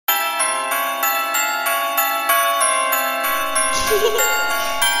Mysterious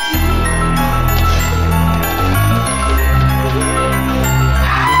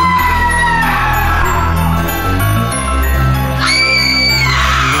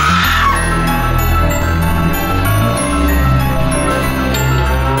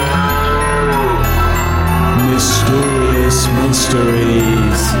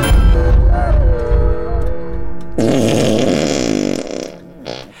Mysteries.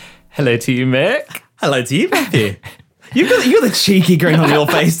 Hello to you, Mick. Hello to you, Matthew. You got the cheeky grin on your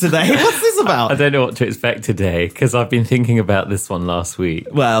face today. What's this about? I don't know what to expect today because I've been thinking about this one last week.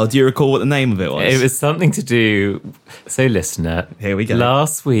 Well, do you recall what the name of it was? It was something to do... So, listener. Here we go.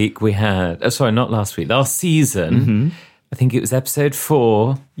 Last week we had... Oh, sorry, not last week. Last season. Mm-hmm. I think it was episode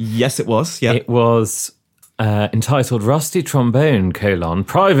 4. Yes, it was. Yeah. It was entitled Rusty Trombone,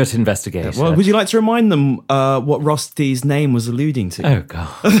 Private Investigator. Well, would you like to remind them what Rusty's name was alluding to? Oh, God.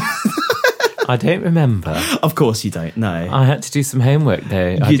 I don't remember. Of course you don't, no. I had to do some homework,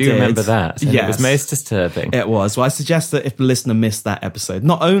 though. I do remember that. And It was most disturbing. It was. Well, I suggest that if the listener missed that episode,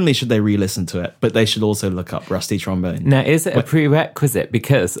 not only should they re-listen to it, but they should also look up Rusty Trombone. Now, is it a prerequisite?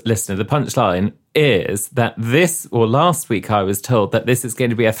 Because, listener, the punchline is that last week I was told that this is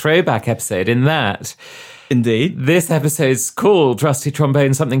going to be a throwback episode in that... Indeed. This episode's called Rusty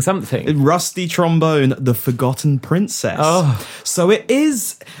Trombone something something. Rusty Trombone, the Forgotten Princess. Oh. So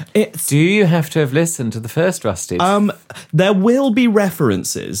it's... Do you have to have listened to the first Rusty? There will be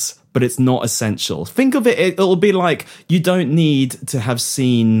references, but it's not essential. Think of it, it'll be like you don't need to have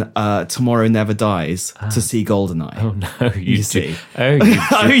seen Tomorrow Never Dies to see GoldenEye. Oh, no, you see. do. Oh, you do.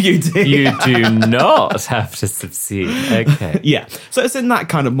 Oh, you do. You do not have to succeed. Okay. Yeah. So it's in that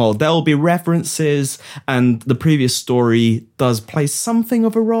kind of mold. There'll be references, and the previous story does play something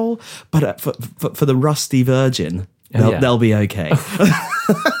of a role, but for the Rusty Virgin, they'll be okay.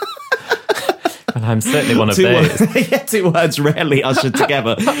 And I'm certainly one of those. Two words rarely ushered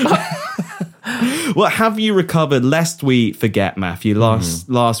together. Well, have you recovered, lest we forget, Matthew?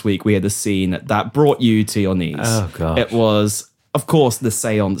 Last week we had a scene that brought you to your knees. Oh, gosh. It was, of course, the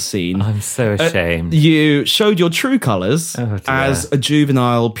seance scene. I'm so ashamed. You showed your true colours as a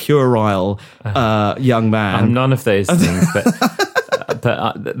juvenile, puerile young man. I'm none of those things, but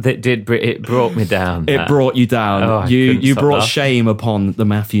it brought me down. It brought you down. Oh, you brought shame upon the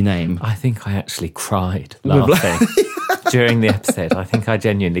Matthew name. I think I actually cried laughing during the episode. I think I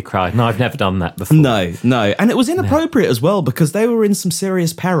genuinely cried. No, I've never done that before. No. And it was inappropriate as well because they were in some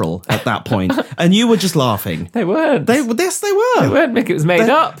serious peril at that point and you were just laughing. They weren't. Yes, they were. They weren't, Mick. It was made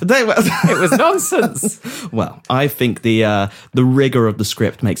up. They were. It was nonsense. Well, I think the rigour of the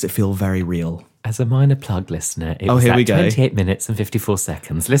script makes it feel very real. As a minor plug, listener, it was here we at go. 28 minutes and 54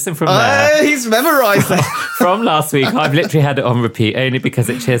 seconds. Listen from there. He's memorised that. From last week, I've literally had it on repeat only because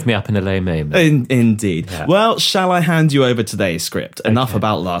it cheers me up in a low moment. Indeed. Yeah. Well, shall I hand you over today's script? Okay. Enough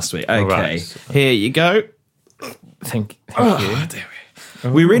about last week. Okay, right. Here you go. Thank you.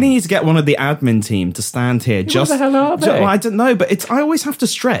 We really need to get one of the admin team to stand here. What the hell are they? Well, I don't know, but I always have to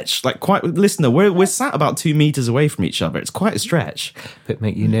stretch. Like, listener, we're sat about 2 meters away from each other. It's quite a stretch. But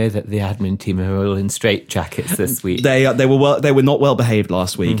mate, you know that the admin team are all in straight jackets this week. They were not well behaved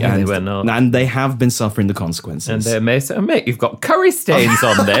last week, and they were not, and they have been suffering the consequences. And they're mate, you've got curry stains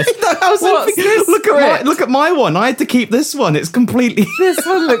on this. What's this? Look at my one. I had to keep this one. It's completely. This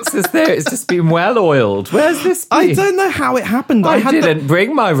one looks as though it's just been well oiled. Where's this been? I don't know how it happened. I didn't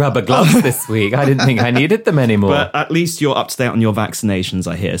bring my rubber gloves this week. I didn't think I needed them anymore. But at least you're up to date on your vaccinations,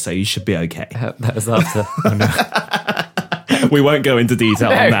 I hear, so you should be okay. That was after. Oh, no. We won't go into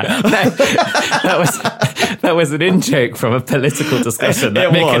detail on that. No, that was an in-joke from a political discussion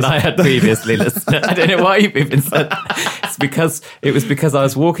that Mick and I had previously listened. I don't know why you've even said that. It was because I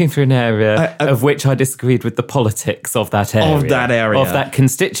was walking through an area of which I disagreed with the politics of that area. Of that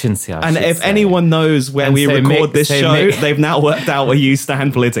constituency, I should if say. anyone knows where we record this show, they've now worked out where you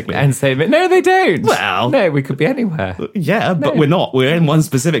stand politically. And say, no, they don't. Well. No, we could be anywhere. Yeah, but we're not. We're in one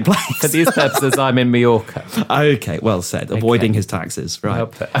specific place. For these purposes, I'm in Mallorca. Okay, well said. Avoiding his taxes. Right.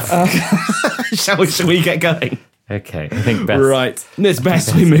 Shall we get going? Okay, I think best. Right, it's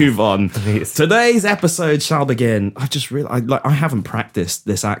best we move on. Today's episode shall begin. I've just realised I haven't practiced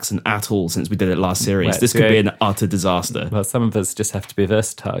this accent at all since we did it last series. This could be an utter disaster. Well, some of us just have to be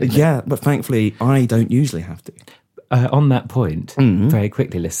versatile. Yeah, but thankfully I don't usually have to. On that point, very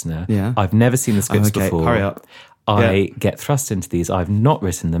quickly, listener, I've never seen the scripts before. Hurry up. I get thrust into these. I've not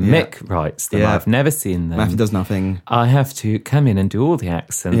written them. Mick writes them. I've never seen them. Matthew does nothing. I have to come in and do all the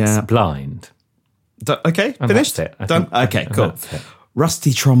accents blind. Okay, finished? That's it. Done? Okay, cool.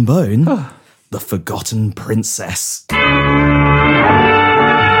 Rusty Trombone, the Forgotten Princess.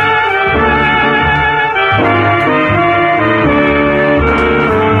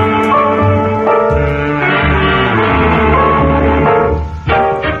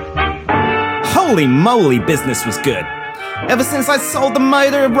 Holy moly, business was good. Ever since I sold the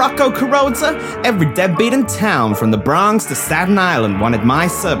murder of Rocco Carrozza, every deadbeat in town from the Bronx to Staten Island wanted my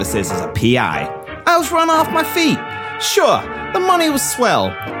services as a PI. I was run off my feet. Sure, the money was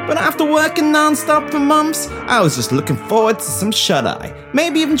swell, but after working non-stop for months, I was just looking forward to some shut-eye,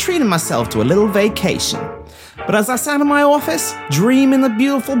 maybe even treating myself to a little vacation. But as I sat in my office, dreaming of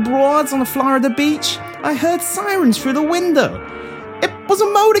beautiful broads on a Florida beach, I heard sirens through the window. It was a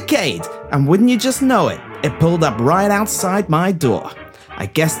motorcade, and wouldn't you just know it, it pulled up right outside my door. I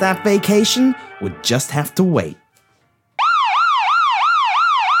guess that vacation would just have to wait.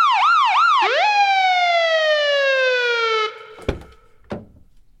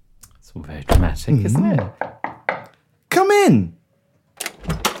 It's all very dramatic, isn't it? Come in.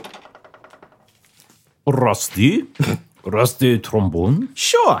 Rusty? Rusty trombone?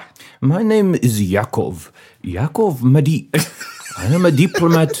 Sure. My name is Yakov. Yakov Medik. I am a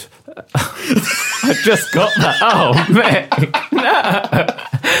diplomat. I just got that. Oh, Mick. No.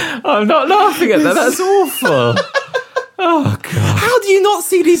 I'm not laughing at that. That's awful. Oh, God. How do you not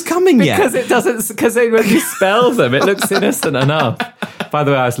see these coming yet? Because it doesn't, because when you spell them, it looks innocent enough. By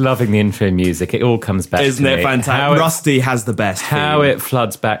the way, I was loving the intro music. It all comes back to me. Isn't it fantastic? Rusty has the best How theme. it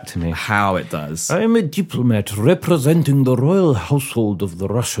floods back to me. How it does. I am a diplomat representing the royal household of the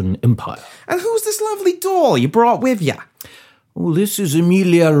Russian Empire. And who's this lovely doll you brought with you? Oh, this is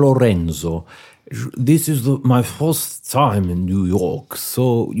Emilia Lorenzo. This is my first time in New York.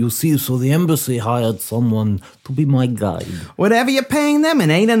 So, you see, the embassy hired someone to be my guide. Whatever you're paying them, it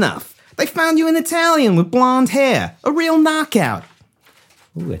ain't enough. They found you an Italian with blonde hair. A real knockout.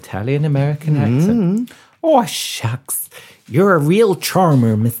 Ooh, Italian-American accent. Oh, shucks. You're a real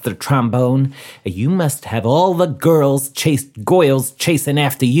charmer, Mr. Trombone. You must have all the goyles chasing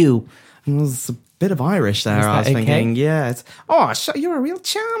after you. There's a bit of Irish there, I was thinking. Yeah. You're a real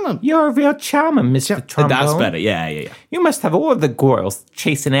charmer. You're a real charmer, Mr. Trombone. That's better, yeah. You must have all the girls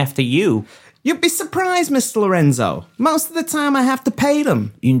chasing after you. You'd be surprised, Mr. Lorenzo. Most of the time I have to pay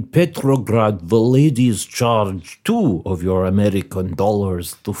them. In Petrograd, the ladies charge 2 of your American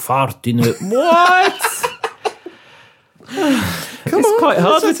dollars to fart in a... What? It's quite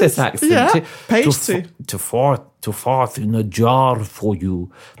hard with this accent. Yeah, page 2. To fart in a jar for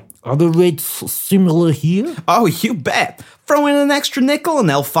you. Are the rates similar here? Oh, you bet. Throw in an extra nickel and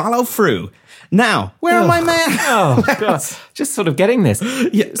they'll follow through. Now, where am I, man? Oh, God. Just sort of getting this.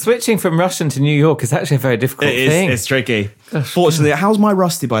 Yeah. Switching from Russian to New York is actually a very difficult thing. It's tricky. Fortunately, how's my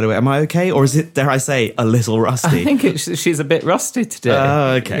rusty, by the way? Am I okay? Or is it, dare I say, a little rusty? I think she's a bit rusty today.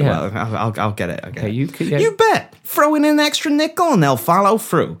 Okay, Yeah. well, I'll get it. Okay, You bet. Throw in an extra nickel and they'll follow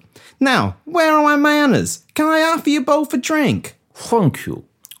through. Now, where are my manners? Can I offer you both a drink? Thank you.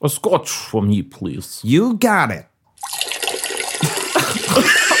 A scotch for me, please. You got it.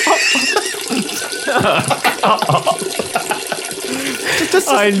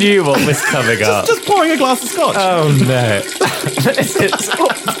 I knew what was coming up. Just pouring a glass of scotch. Oh, no.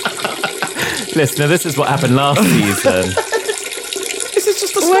 Listener, this is what happened last season. This is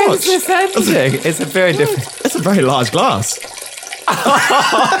just a scotch. Where's this ending? It's a very different... It's a very large glass.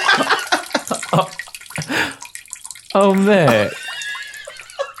 Oh, Mick.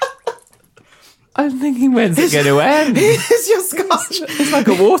 I'm thinking, when's it going to end? Here's your scotch. It's like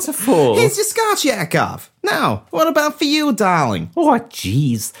a waterfall. Here's your scotch, Yakov. Now, what about for you, darling? Oh,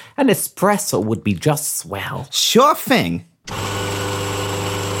 jeez. An espresso would be just swell. Sure thing.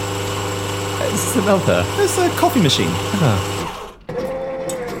 It's another. It's a coffee machine.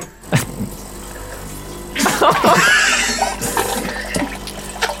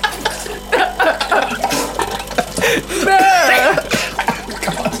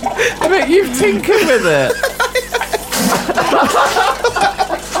 Mick, you've tinkered with it.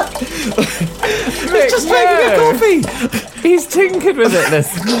 Mick, Just making a coffee. He's tinkered with it,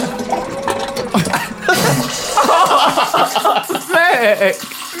 listen. Mick!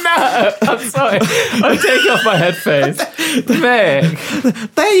 No! I'm sorry. I'm taking off my headphones.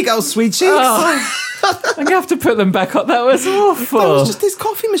 Mick! There you go, sweet cheeks. I'm going to have to put them back up. That was awful. That was just this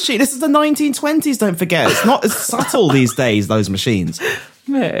coffee machine. This is the 1920s, don't forget. It's not as subtle these days, those machines.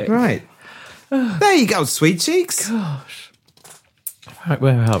 Mick. Right. There you go, sweet cheeks. Gosh. Right,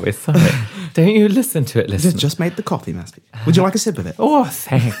 where are we? Sorry. Don't you listen to it, listen. Just made the coffee, Maspy. Would you like a sip of it? Oh,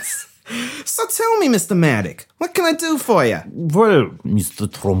 thanks. So tell me, Mr. Maddock, what can I do for you? Well,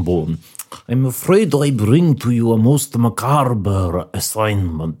 Mr. Trombone, I'm afraid I bring to you a most macabre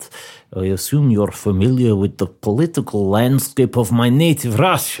assignment. I assume you're familiar with the political landscape of my native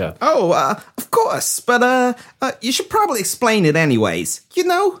Russia. Oh, of course, but you should probably explain it anyways. You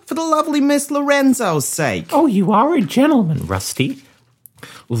know, for the lovely Miss Lorenzo's sake. Oh, you are a gentleman, Rusty.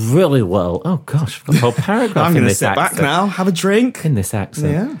 Very well. Oh, gosh, a whole paragraph I'm in going to this sit accent. back now, have a drink. In this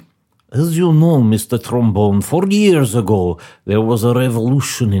accent. Yeah. As you know, Mr. Trombone, 4 years ago, there was a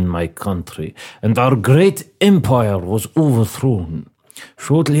revolution in my country, and our great empire was overthrown.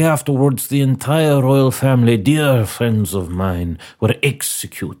 Shortly afterwards, the entire royal family, dear friends of mine, were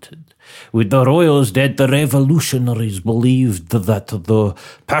executed. With the royals dead, the revolutionaries believed that the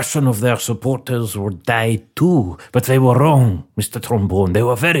passion of their supporters would die too. But they were wrong, Mr. Trombone. They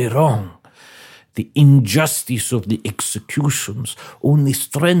were very wrong. The injustice of the executions only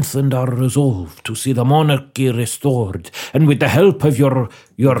strengthened our resolve to see the monarchy restored. And with the help of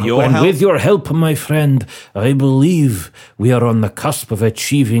with your help, my friend, I believe we are on the cusp of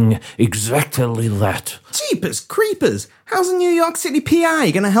achieving exactly that. Jeepers creepers! How's a New York City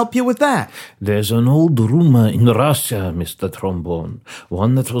PI going to help you with that? There's an old rumor in Russia, Mr. Trombone,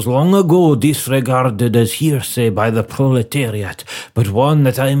 one that was long ago disregarded as hearsay by the proletariat, but one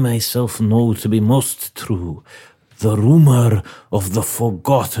that I myself know to be most true. The rumor of the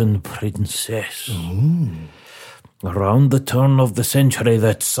forgotten princess. Around the turn of the century,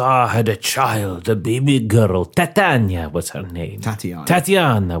 the Tsar had a child, a baby girl. Tatiana was her name.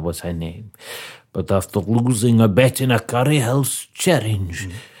 Tatiana was her name. But after losing a bet in a curry house challenge,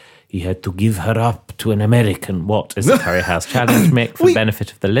 he had to give her up to an American. What is the Curry House Challenge, Mick, for the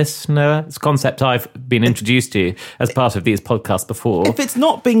benefit of the listener? It's a concept I've been introduced to as part of these podcasts before. If it's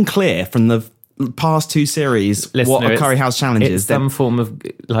not been clear from the past two series what a Curry House Challenge is, some form of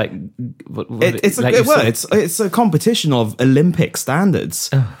it's a competition of Olympic standards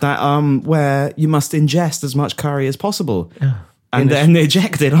that where you must ingest as much curry as possible and then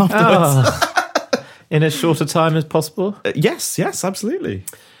eject it afterwards. In as short a time as possible? Yes, absolutely.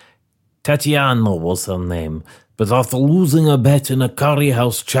 Tatiana was her name, but after losing a bet in a curry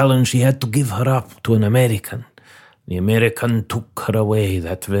house challenge, he had to give her up to an American. The American took her away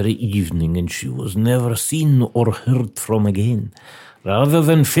that very evening, and she was never seen or heard from again. Rather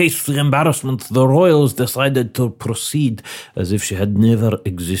than face the embarrassment, the royals decided to proceed as if she had never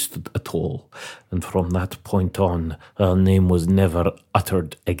existed at all. And from that point on, her name was never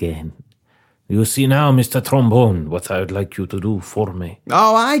uttered again. You see now, Mr. Trombone, what I would like you to do for me.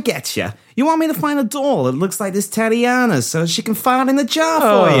 Oh, I get you. You want me to find a doll that looks like this Tatiana so she can fart in the jar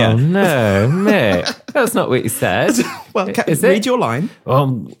for you? Oh, no, Mick. That's not what you said. Well, read your line.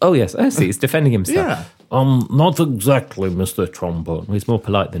 Oh, yes. I see. He's defending himself. Yeah. Not exactly, Mr. Trombone. He's more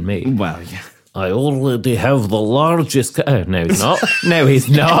polite than me. Well, yeah. I already have the largest... Oh, no, he's not. No, he's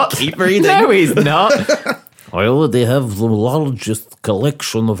not. Keep reading. No, he's not. I already have the largest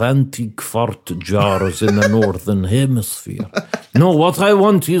collection of antique fart jars in the Northern Hemisphere. No, what I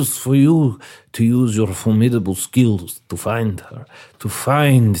want is for you to use your formidable skills to find her, to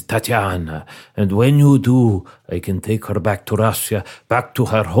find Tatiana. And when you do, I can take her back to Russia, back to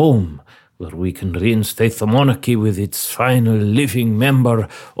her home, where we can reinstate the monarchy with its final living member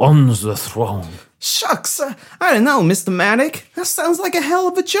on the throne. Shucks, I don't know, Mr. Maddock. That sounds like a hell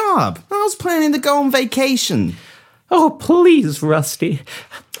of a job. I was planning to go on vacation. Oh, please, Rusty.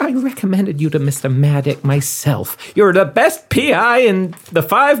 I recommended you to Mr. Maddock myself. You're the best PI in the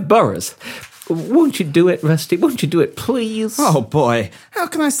 5 boroughs. Won't you do it, Rusty? Won't you do it, please? Oh, boy. How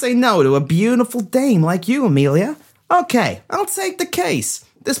can I say no to a beautiful dame like you, Amelia? Okay, I'll take the case.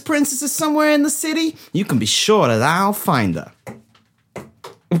 This princess is somewhere in the city. You can be sure that I'll find her.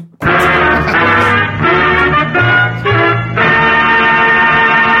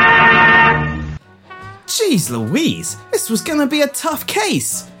 Jeez Louise, this was gonna be a tough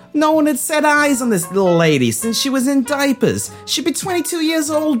case. No one had set eyes on this little lady since she was in diapers. She'd be 22 years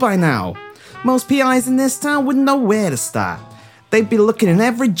old by now. Most PIs in this town wouldn't know where to start. They'd be looking in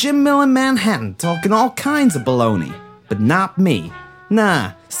every gym mill in Manhattan, talking all kinds of baloney. But not me.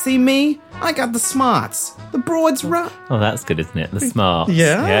 Nah, see me? I got the smarts. The broad's right. Oh, that's good, isn't it? The smarts.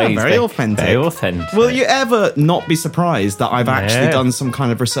 Yeah, he's very authentic. Very authentic. Will you ever not be surprised that I've actually done some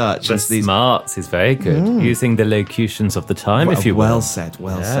kind of research The into these? smarts is very good. Using the locutions of the time, if you will. Well said,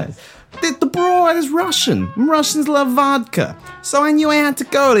 well said. The broad is Russian. Russians love vodka. So I knew I had to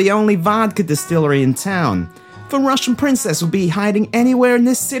go to the only vodka distillery in town. If a Russian princess would be hiding anywhere in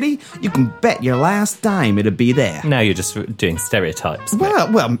this city, you can bet your last dime it'd be there. Now you're just doing stereotypes.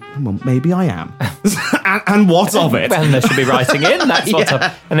 Well, maybe I am. and what of it? Well, they should be writing in. That's what's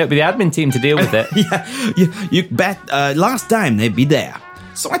up. And it'll be the admin team to deal with it. You bet last dime they'd be there.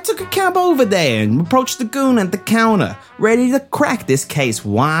 So I took a cab over there and approached the goon at the counter, ready to crack this case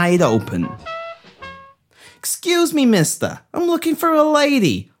wide open. Excuse me, mister. I'm looking for a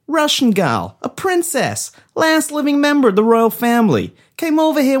lady. Russian gal, a princess, last living member of the royal family. Came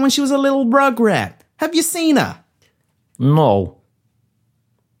over here when she was a little rugrat. Have you seen her? No.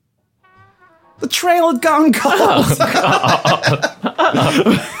 The trail had gone cold.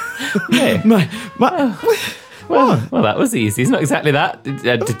 Well, that was easy. He's not exactly that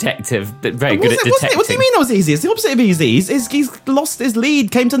detective, but very good at detecting. What do you mean it was easy? It's the opposite of easy. He's lost his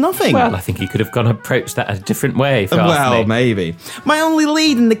lead, came to nothing. Well, I think he could have approached that a different way, if you ask Well, me. maybe. My only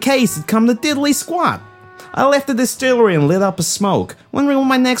lead in the case had come to diddly squat. I left the distillery and lit up a smoke, wondering what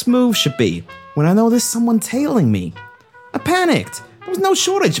my next move should be, when I noticed someone tailing me. I panicked. There was no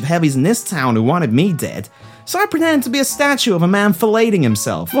shortage of heavies in this town who wanted me dead, so I pretended to be a statue of a man filleting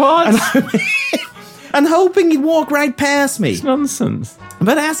himself. What? And hoping he'd walk right past me. It's nonsense.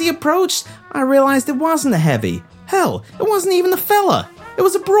 But as he approached, I realized it wasn't a heavy. Hell, it wasn't even a fella. It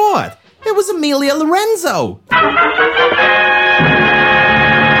was a broad. It was Amelia Lorenzo.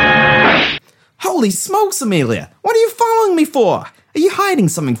 Holy smokes, Amelia. What are you following me for? Are you hiding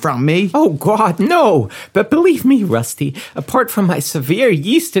something from me? Oh, God, no. But believe me, Rusty, apart from my severe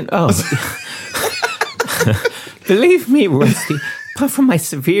yeast and... Believe me, Rusty, apart from my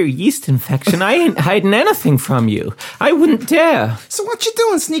severe yeast infection, I ain't hiding anything from you. I wouldn't dare. So what you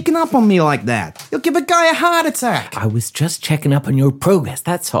doing sneaking up on me like that? You'll give a guy a heart attack. I was just checking up on your progress,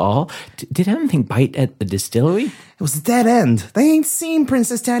 that's all. Did anything bite at the distillery? It was a dead end. They ain't seen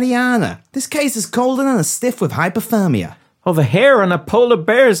Princess Tatiana. This case is colder than a stiff with hypothermia. Oh, the hair on a polar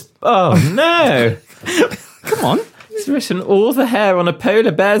bear's... Oh, no. Come on. It's written all the hair on a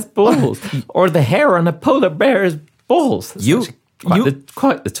polar bear's balls. Or the hair on a polar bear's balls. That's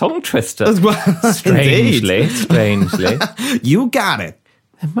quite the tongue twister. Strangely. You got it.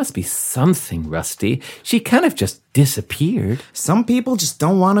 There must be something, Rusty. She kind of just disappeared. Some people just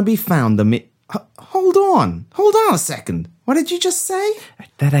don't want to be found. Hold on a second. What did you just say?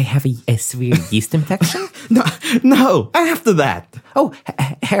 That I have a severe yeast infection? No, after that. Oh,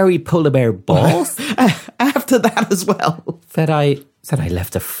 hairy polar bear balls? After that as well. That I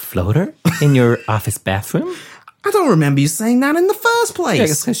left a floater in your office bathroom? I don't remember you saying that in the first place. Yeah,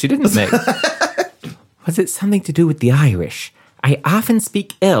 because she didn't make. Was it something to do with the Irish? I often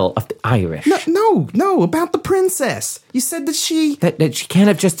speak ill of the Irish. No, about the princess. You said that she... That she can't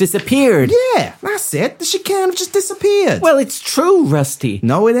have just disappeared. Yeah, that's it. That she can't have just disappeared. Well, it's true, Rusty.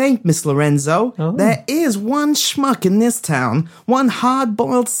 No, it ain't, Miss Lorenzo. Oh. There is one schmuck in this town, one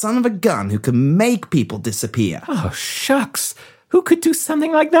hard-boiled son of a gun who can make people disappear. Oh, shucks. Who could do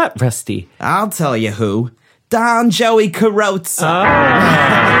something like that, Rusty? I'll tell you who. Don Joey Carrozza.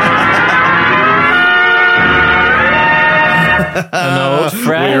 An old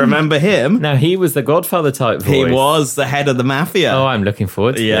friend. We remember him. Now, he was the Godfather type voice. He was the head of the mafia. Oh, I'm looking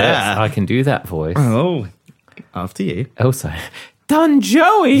forward to this. I can do that voice. Oh, after you. Oh, sorry. Don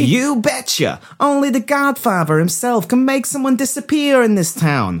Joey! You betcha. Only the Godfather himself can make someone disappear in this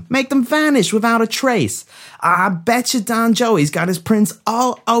town. Make them vanish without a trace. I betcha Don Joey's got his prints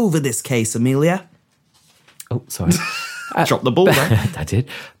all over this case, Amelia. Oh, sorry. Dropped the ball there. I did.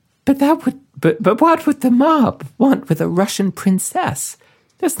 But what would the mob want with a Russian princess?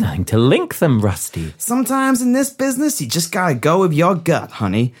 There's nothing to link them, Rusty. Sometimes in this business, you just gotta go with your gut,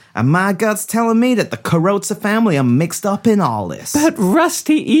 honey. And my gut's telling me that the Carrozza family are mixed up in all this. But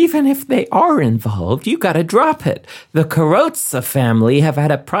Rusty, even if they are involved, you gotta drop it. The Carrozza family have had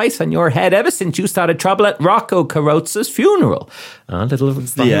a price on your head ever since you started trouble at Rocco Carrozza's funeral. A little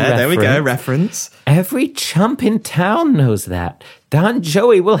funny reference. There we go, reference. Every chump in town knows that. Don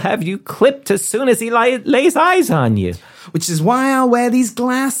Joey will have you clipped as soon as he lays eyes on you. Which is why I wear these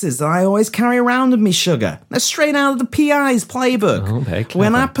glasses that I always carry around with me, sugar. They're straight out of the PI's playbook. Oh, very clever.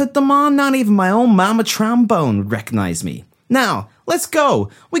 When I put them on, not even my own mama trombone would recognize me. Now, let's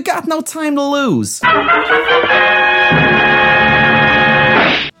go. We got no time to lose. We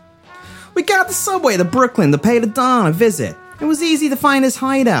got the subway to Brooklyn to pay the Don a visit. It was easy to find his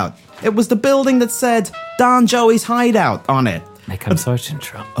hideout. It was the building that said Don Joey's Hideout on it. Make him Sergeant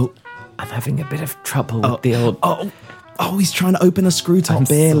Trump. Oh, I'm having a bit of trouble with the old... Oh, he's trying to open a screw top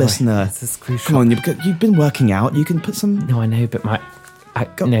beer, sorry. listener. It's a screw Come on, you've been working out. You can put some... No, I know, but no,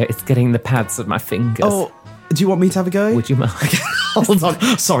 it's getting the pads of my fingers. Oh, do you want me to have a go? Would you mind? Hold on.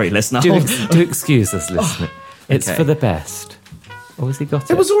 Sorry, listener. Do excuse us, listener. It's okay. for the best. Oh, has he got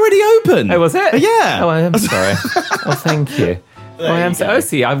it? It was already open. Oh, was it? Yeah. Oh, I'm sorry. Oh, thank you.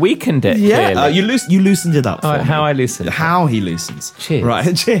 See, I weakened it. Yeah, clearly. you loosened it up. Oh, how I loosened it. How he loosens. Cheers.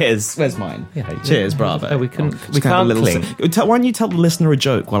 Right, cheers. Where's mine? Yeah, cheers, bravo. Oh, we can't Just have a little cling. sip. Why don't you tell the listener a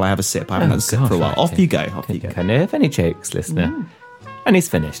joke while I have a sip? I haven't had a sip for a while. right, Off okay. you go. Off you go. Can I have any jokes, listener? And he's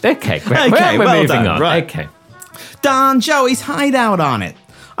finished. Okay, great. Okay, we're well moving done. on. Right. Okay. Don Joey's Hideout on it.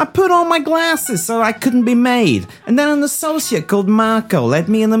 I put on my glasses so I couldn't be made, and then an associate called Marco led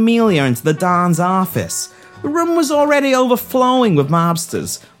me and Amelia into the Don's office. The room was already overflowing with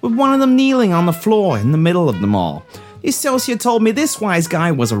mobsters, with one of them kneeling on the floor in the middle of them all. The associate told me this wise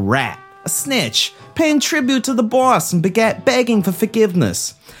guy was a rat, a snitch, paying tribute to the boss and begging for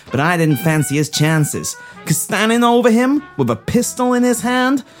forgiveness. But I didn't fancy his chances, because standing over him, with a pistol in his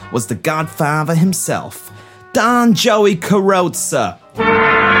hand, was the Godfather himself, Don Joey Carrozza.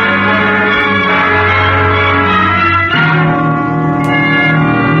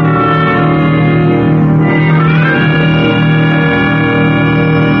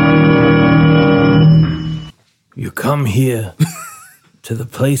 You come here to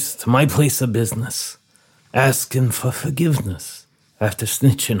my place of business, asking for forgiveness after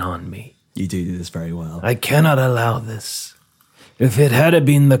snitching on me. You do this very well. I cannot allow this. If it had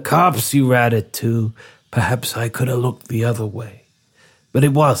been the cops you ratted to, perhaps I could have looked the other way. But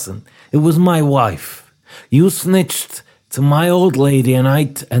it wasn't. It was my wife. You snitched to my old lady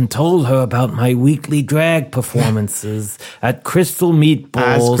and told her about my weekly drag performances at Crystal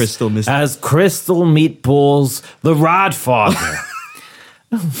Meatballs. As Crystal Meatballs, the Rodfather.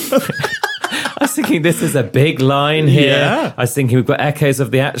 I was thinking this is a big line here. Yeah. I was thinking we've got echoes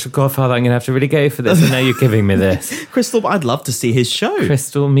of the actual Godfather. I'm going to have to really go for this. And now you're giving me this. Crystal, I'd love to see his show.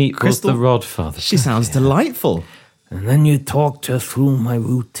 Crystal Meatballs, the Rodfather. She sounds delightful. And then you talked her through my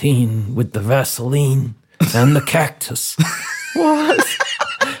routine with the Vaseline and the cactus. What?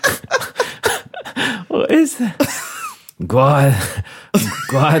 What is that?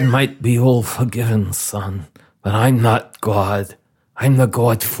 God might be all forgiven, son, but I'm not God. I'm the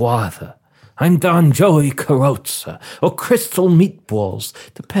Godfather. I'm Don Joey Carrozza, or Crystal Meatballs,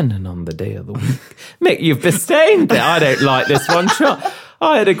 depending on the day of the week. Mick, you've disdained it. I don't like this one shot.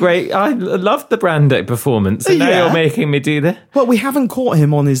 I loved the Brando performance, and now you're making me do that. Well, we haven't caught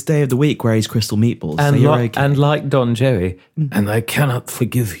him on his day of the week where he's Crystal Meatballs. And like Don Joey. And I cannot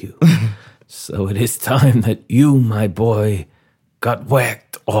forgive you. So it is time that you, my boy, got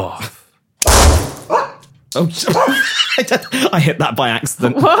whacked off. Oh, I hit that by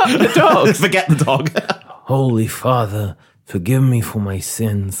accident. What? The dog? Forget the dog. Holy Father, forgive me for my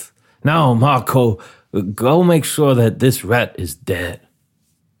sins. Now, Marco, go make sure that this rat is dead.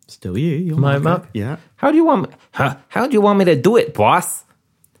 Still you. You're My Marco. mum? Yeah. How do you want me to do it, boss?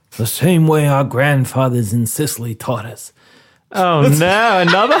 The same way our grandfathers in Sicily taught us. Oh, no.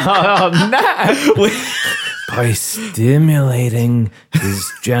 By stimulating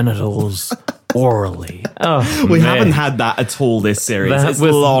his genitals orally. Oh, We man. haven't had that at all this series. That It's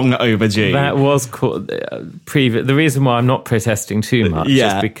was- long overdue. That was previous. The reason why I'm not protesting too much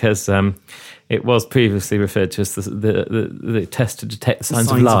is because it was previously referred to as the test to detect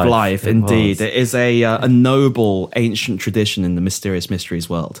signs of life. Indeed. was. It is a noble ancient tradition in the Mysterious Mysteries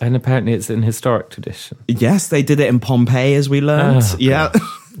world. And apparently it's an historic tradition. Yes, they did it in Pompeii, as we learned. Oh, yeah.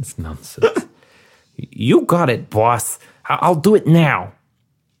 It's nonsense. You got it, boss. I'll do it now.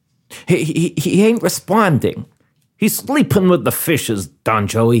 He ain't responding. He's sleeping with the fishes, Don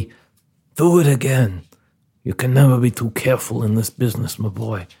Joey. Do it again. You can never be too careful in this business, my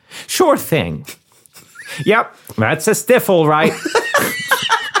boy. Sure thing. Yep, that's a stiff, all right.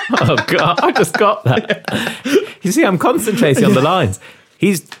 Oh, God, I just got that. You see, I'm concentrating on the lines.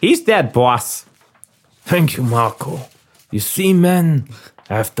 He's dead, boss. Thank you, Marco. You see, men,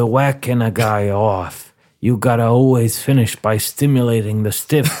 after whacking a guy off, you gotta always finish by stimulating the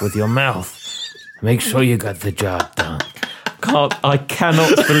stiff with your mouth. Make sure you got the job done. I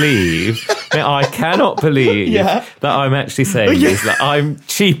cannot believe that I'm actually saying this. That I'm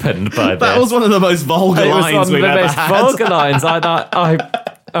cheapened by this. That was one of the most vulgar It was lines one of we've the ever most had. vulgar lines.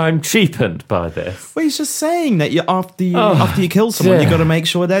 I'm cheapened by this. Well, he's just saying that after you kill someone, dear. you've got to make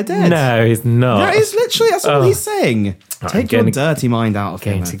sure they're dead. No, he's not. That is literally, that's all he's saying. Take your dirty mind out of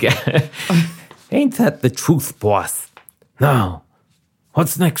him. Ain't that the truth, boss? Now,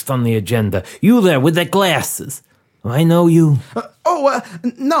 what's next on the agenda? You there with the glasses. I know you.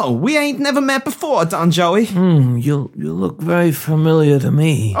 No, we ain't never met before, Don Joey. You look very familiar to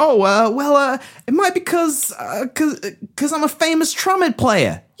me. It might be because I'm a famous trumpet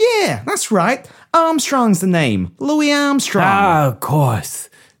player. Yeah, that's right. Armstrong's the name. Louis Armstrong. Of course.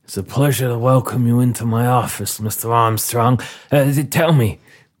 It's a pleasure to welcome you into my office, Mr. Armstrong. Tell me,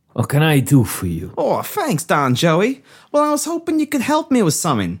 what can I do for you? Oh, thanks, Don Joey. Well, I was hoping you could help me with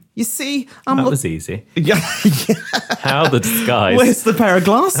something. You see, That was easy. Yeah. How the disguise. Where's the pair of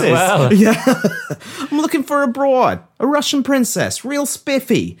glasses? Well. Yeah. I'm looking for a broad, a Russian princess, real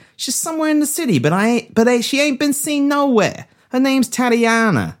spiffy. She's somewhere in the city, but she ain't been seen nowhere. Her name's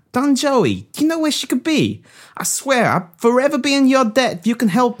Tatiana. Don Joey, do you know where she could be? I swear, I'll forever be in your debt if you can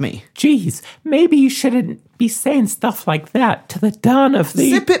help me. Geez, maybe you shouldn't be saying stuff like that to the Don of the...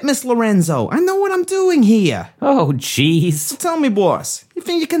 Zip it, Miss Lorenzo. I know what I'm doing here. Oh, jeez. Tell me, boss, you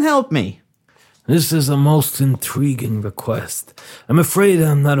think you can help me? This is a most intriguing request. I'm afraid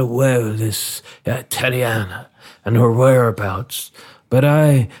I'm not aware of this Tatiana and her whereabouts, but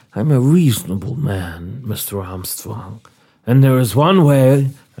I'm a reasonable man, Mr. Armstrong, and there is one way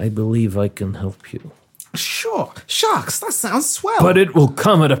I believe I can help you. Sure. Shucks, that sounds swell. But it will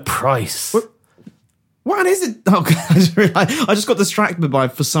come at a price. What is it? Oh, I just got distracted by,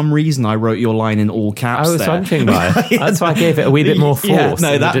 for some reason, I wrote your line in all caps. I was wondering why. That's why I gave it a wee bit more force.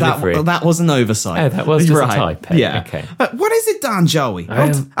 No, in the delivery. that was an oversight. Oh, that was just a typo. Yeah. Okay. What is it, Don Joey?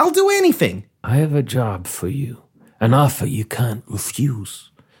 I'll do anything. I have a job for you, an offer you can't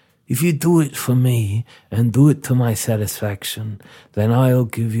refuse. If you do it for me and do it to my satisfaction, then I'll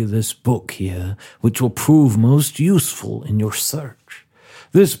give you this book here, which will prove most useful in your search.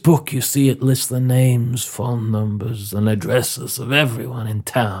 This book, you see, it lists the names, phone numbers, and addresses of everyone in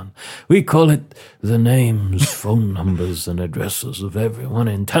town. We call it the Names, Phone Numbers, and Addresses of Everyone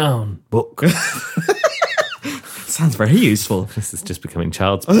in Town book. Sounds very useful. This is just becoming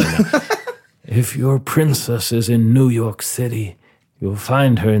child's play now. If your princess is in New York City, you'll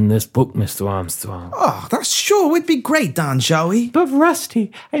find her in this book, Mr. Armstrong. Oh, that sure would be great, Don Joey. But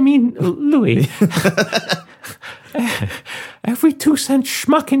Louis... Every 2-cent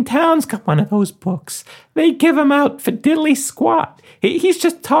schmuck in town's got one of those books. They give them out for diddly squat. He's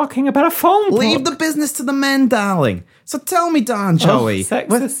just talking about a phone book. Leave the business to the men, darling. So tell me, Don Joey.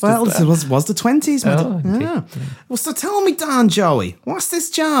 Sexist. Well, it was the 20s. Yeah. Well, so tell me, Don Joey, what's this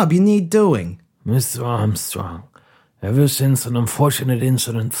job you need doing? Mr. Armstrong, ever since an unfortunate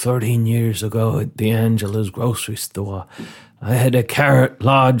incident 13 years ago at D'Angela's grocery store, I had a carrot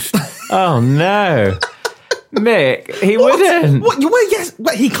lodged. Oh, no. Mick, he wouldn't. What? Well, yes,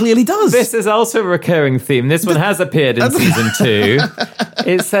 but he clearly does. This is also a recurring theme. This one has appeared in season 2.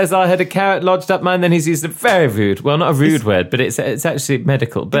 It says, I had a carrot lodged up mine, then he's used a very rude, well, not a rude word, but it's actually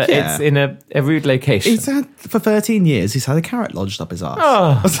medical, but Yeah. it's in a rude location. He's had, for 13 years, he's had a carrot lodged up his arse.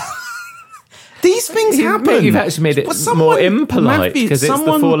 Oh. These things happen. Mick, you've actually made it more impolite because it's the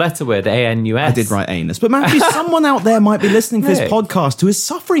 4-letter word, ANUS. I did write anus. But Matthew, someone out there might be listening to this Mick. podcast who is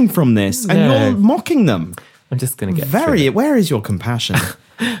suffering from this, and No. you're mocking them. I'm just going to get through it. Where is your compassion?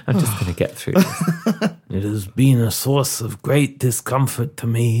 I'm just going to get through this. It has been a source of great discomfort to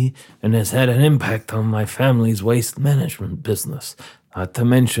me and has had an impact on my family's waste management business. Not to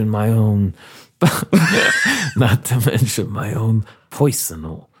mention my own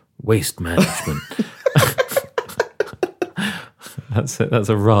personal waste management. That's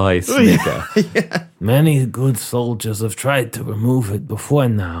a wry snigger. Yeah. Many good soldiers have tried to remove it before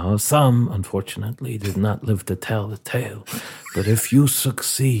now. Some, unfortunately, did not live to tell the tale. But if you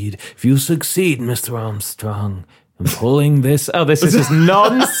succeed, Mr. Armstrong, in pulling this... Oh, this is just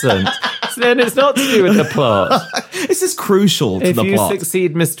nonsense. Then it's not to do with the plot. This is crucial to the If you plot.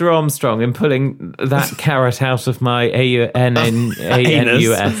 succeed, Mr. Armstrong, in pulling that carrot out of my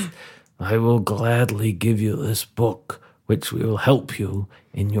ANUS, I will gladly give you this book, which will help you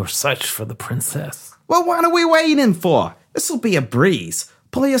in your search for the princess. Well, what are we waiting for? This'll be a breeze.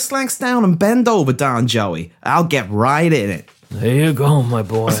 Pull your slacks down and bend over, Don Joey. I'll get right in it. There you go, my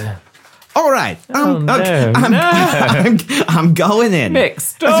boy. All right. I'm going in. Mick,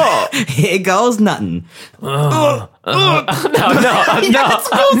 stop. Here goes nothing. No, I'm not.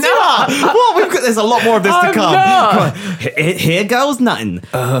 What? There's a lot more of this to I'm come. not. Come on. Here goes nothing.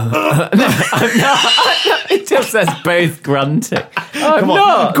 It just says both grunting. Come on.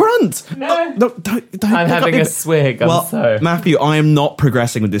 not. Grunt. No. Don't I'm look having up a me. swig. Well, sorry. Matthew, I am not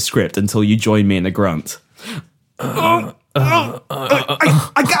progressing with this script until you join me in a grunt. I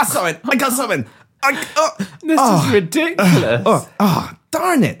got something. This is ridiculous.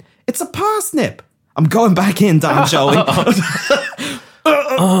 Darn it. It's a parsnip. I'm going back in, Don Joey.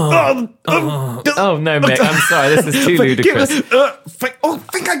 Oh no, Mick, I'm sorry. This is too ludicrous.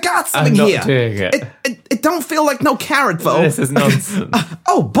 Think I got something I'm not here. doing it. It don't feel like no carrot, though. This is nonsense.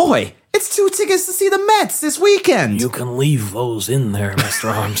 Oh, boy. It's 2 tickets to see the Mets this weekend. You can leave those in there, Mr.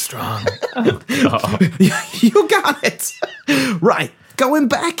 Armstrong. You got it. Right. Going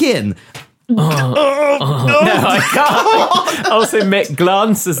back in. No, I can't. Also, Mick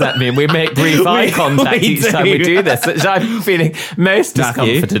glances at me and we make brief eye contact each time we do this, which I'm feeling most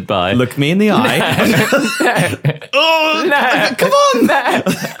discomforted by. Look me in the eye. No. Come on.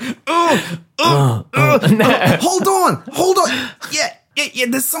 No. Hold on. Yeah,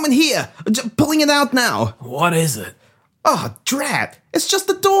 there's someone here. Pulling it out now. What is it? Oh, drat. It's just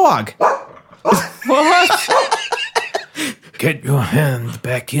a dog. What? Get your hand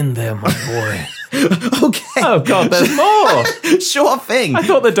back in there, my boy. Okay. Oh, God, there's more. Sure thing. I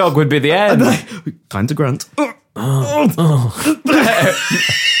thought the dog would be the end. Time to grunt. Oh,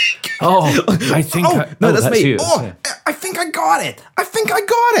 I think... No, that's me. you. Oh, I think I got it.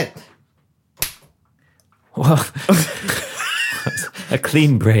 Well, a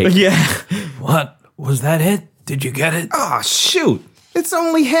clean break. Yeah. What? Was that it? Did you get it? Oh, shoot. It's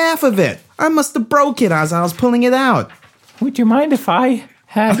only half of it. I must have broke it as I was pulling it out. Would you mind if I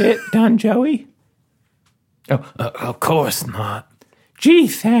had it done, Joey? Oh, of course not. Gee,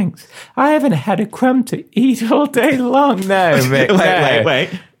 thanks. I haven't had a crumb to eat all day long. No, Mick. Wait.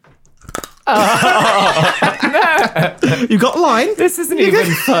 Oh, no. You got a line? This isn't even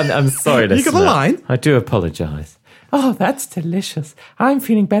fun. I'm sorry, listener. You got the line? I do apologise. Oh, that's delicious. I'm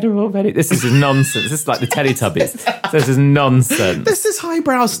feeling better already. This is nonsense. This is like the Teletubbies. This is nonsense. This is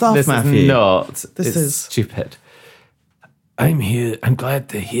highbrow stuff, This Matthew. is not. This it's is stupid. I'm here. I'm glad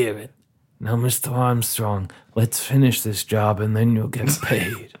to hear it. Now, Mr. Armstrong, let's finish this job and then you'll get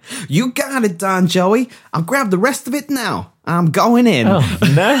paid. You got it, Don Joey. I'll grab the rest of it now. I'm going in. Oh,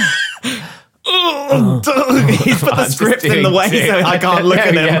 no. He's put the script in the way so I can't look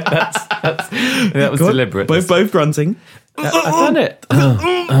at him. Yeah, that was deliberate. Both grunting. I've done it.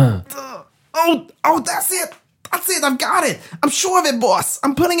 Oh, that's it. I've got it. I'm sure of it, boss.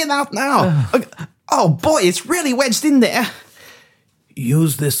 I'm putting it out now. Oh, boy, it's really wedged in there.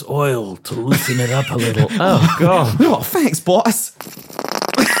 Use this oil to loosen it up a little. Oh, God. Oh, thanks, boss.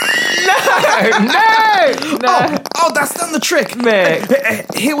 No. Oh, that's done the trick.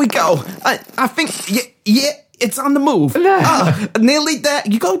 Mick. Here we go. I think, yeah, it's on the move. No. Nearly there.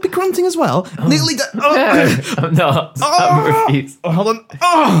 You got to be grunting as well. Nearly there. No, I'm not. I'm refused. Hold on.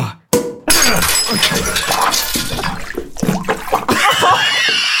 Oh.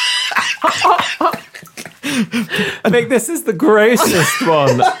 Mick, this is the grossest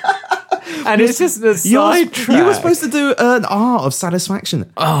one. And it's just a sidetrack. You were supposed to do an art of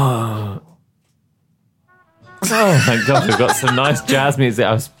satisfaction. Oh, my God, we've got some nice jazz music.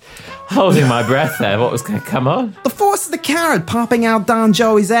 I was holding my breath there. What was going to come on? The force of the carrot popping out Don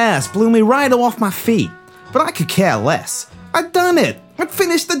Joey's ass blew me right off my feet. But I could care less. I'd done it. I'd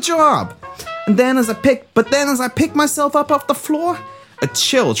finished the job. And then as I picked myself up off the floor, a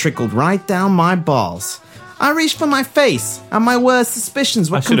chill trickled right down my balls. I reached for my face, and my worst suspicions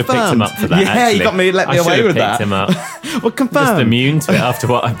were confirmed. I should have picked him up for that, Yeah, actually. you got me, let me away with that. I should have picked him up. Were confirmed. Just immune to it after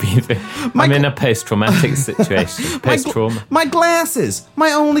what I've been through. I'm in a post-traumatic situation. Post-trauma. My glasses,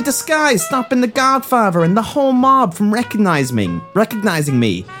 my only disguise stopping the Godfather and the whole mob from recognizing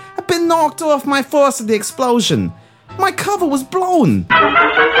me, had been knocked off my force of the explosion. My cover was blown.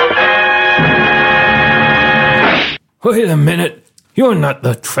 Wait a minute. You're not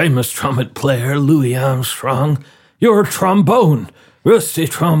the famous trumpet player, Louis Armstrong. You're a trombone, Rusty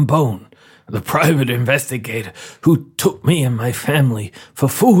Trombone, the private investigator who took me and my family for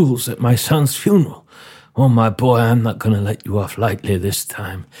fools at my son's funeral. Oh, my boy, I'm not going to let you off lightly this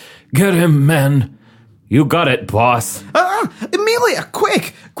time. Get him, men. You got it, boss. Amelia,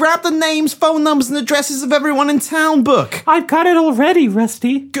 quick! Grab the names, phone numbers, and addresses of everyone in town book. I've got it already,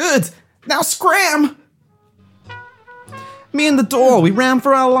 Rusty. Good. Now scram! Me and the door, we ran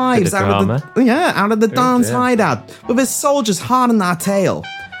for our lives out of the Don's hideout, with his soldiers hot on our tail.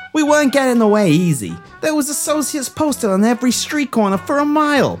 We weren't getting away easy. There was associates posted on every street corner for a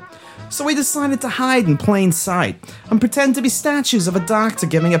mile. So we decided to hide in plain sight and pretend to be statues of a doctor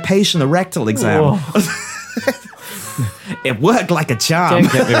giving a patient a rectal exam. It worked like a charm.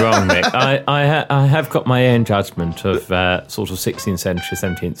 Don't get me wrong, Mick. I have got my own judgment of sort of 16th century,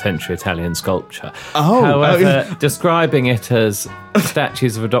 17th century Italian sculpture. However, describing it as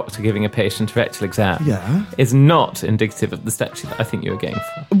statues of a doctor giving a patient a rectal exam is not indicative of the statue that I think you were going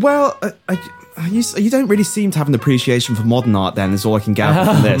for. Well, you don't really seem to have an appreciation for modern art then, is all I can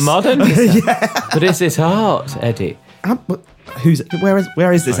gather from this. Modern? But is it art, Eddie?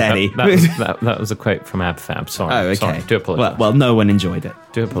 Where is this, Eddie? That was a quote from Ab Fab. Sorry. Oh, okay. Sorry. Do apologise. Well, no one enjoyed it.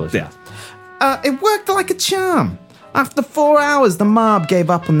 Do apologise. Yeah. It worked like a charm. After 4 hours, the mob gave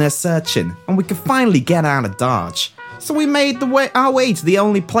up on their searching, and we could finally get out of Dodge. So we made our way to the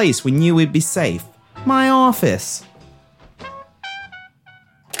only place we knew we'd be safe. My office.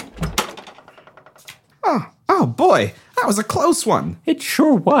 Oh boy, that was a close one. It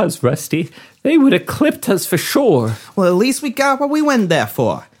sure was, Rusty. They would have clipped us for sure. Well, at least we got what we went there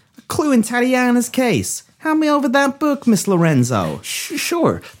for. A clue in Tatiana's case. Hand me over that book, Miss Lorenzo.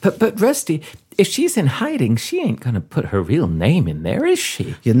 Sure, but Rusty, if she's in hiding, she ain't gonna put her real name in there, is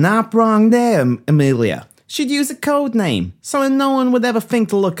she? You're not wrong there, Amelia. She'd use a code name, so no one would ever think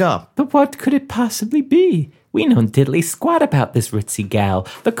to look up. But what could it possibly be? We know diddly squat about this ritzy gal.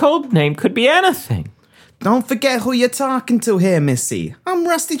 The code name could be anything. Don't forget who you're talking to here, Missy. I'm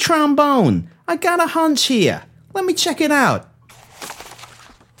Rusty Trombone. I got a hunch here. Let me check it out.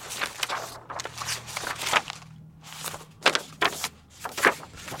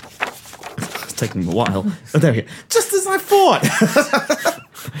 It's taking me a while. Oh, there we go. Just as I thought.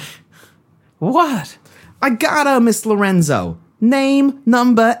 What? I got her, Miss Lorenzo. Name,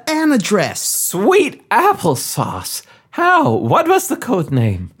 number, and address. Sweet applesauce. How? What was the code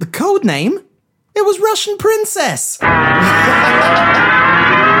name? The code name? It was Russian Princess. That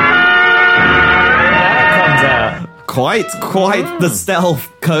comes out. Quite the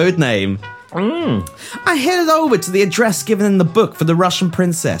stealth code name. I headed over to the address given in the book for the Russian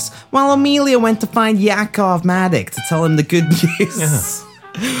Princess, while Amelia went to find Yakov Madik to tell him the good news. Yeah.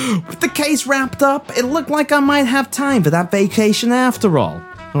 With the case wrapped up, it looked like I might have time for that vacation after all.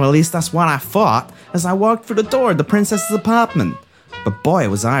 Or at least that's what I thought as I walked through the door of the princess's apartment. But boy,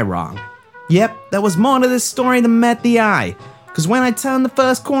 was I wrong. Yep, there was more to this story than met the eye. Because when I turned the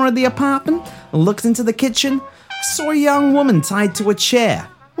first corner of the apartment and looked into the kitchen, I saw a young woman tied to a chair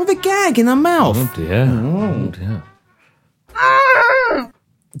with a gag in her mouth. Oh dear. Oh dear.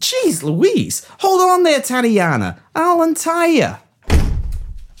 Jeez Louise, hold on there, Tatiana. I'll untie you.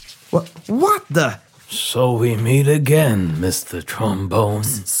 What the? So we meet again, Mr. Trombone.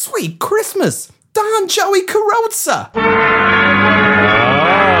 Sweet Christmas! Don Joey Carrozza!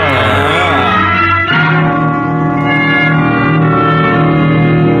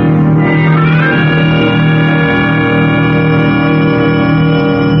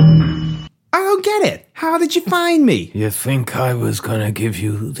 I don't get it. How did you find me? You think I was gonna give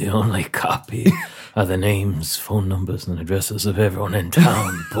you the only copy of the names, phone numbers, and addresses of everyone in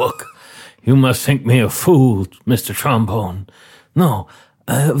town book? You must think me a fool, Mr. Trombone. No,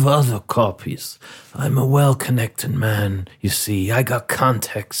 I have other copies. I'm a well-connected man. You see, I got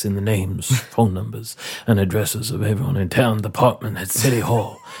contacts in the names, phone numbers, and addresses of everyone in town department at City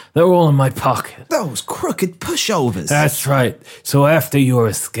Hall. They're all in my pocket. Those crooked pushovers. That's right. So after your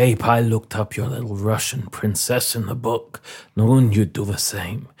escape, I looked up your little Russian princess in the book, knowing you'd do the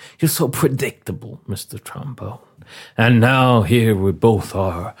same. You're so predictable, Mr. Trombone. And now here we both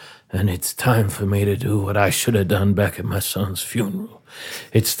are, and it's time for me to do what I should have done back at my son's funeral.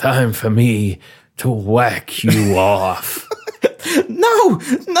 It's time for me to whack you off.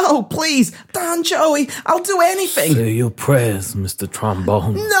 No, please. Don Joey, I'll do anything. Say your prayers, Mr.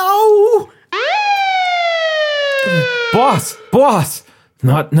 Trombone. No! Boss!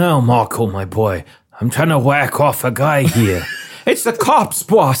 Not now, Marco, my boy. I'm trying to whack off a guy here. It's the cops,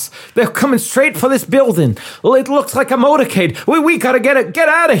 boss. They're coming straight for this building. Well, it looks like a motorcade. We gotta get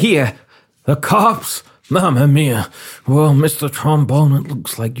out of here. The cops? Mamma mia. Well, Mr. Trombone, it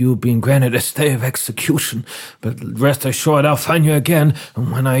looks like you've been granted a stay of execution. But rest assured, I'll find you again.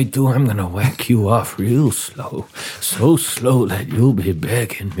 And when I do, I'm gonna whack you off real slow. So slow that you'll be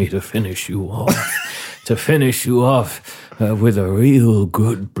begging me to finish you off. To finish you off with a real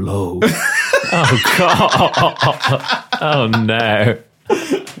good blow. Oh, God. Oh, no.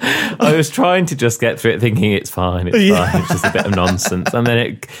 I was trying to just get through it thinking it's fine. It's just a bit of nonsense. And then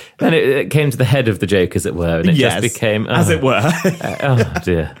it came to the head of the joke, as it were, and it just became... as it were. Oh,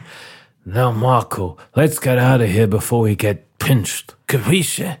 dear. Now, Marco, let's get out of here before we get pinched.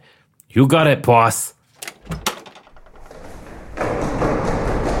 Capisce? You got it, boss.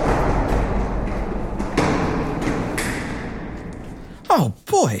 Oh,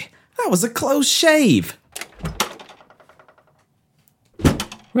 boy. That was a close shave.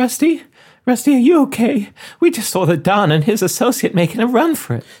 Rusty, are you okay? We just saw the Don and his associate making a run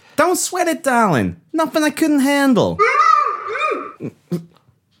for it. Don't sweat it, darling. Nothing I couldn't handle.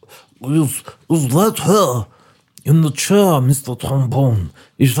 Is that her? In the chair, Mr. Trombone.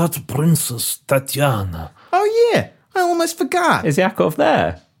 Is that Princess Tatiana? Oh, yeah. I almost forgot. Is Yakov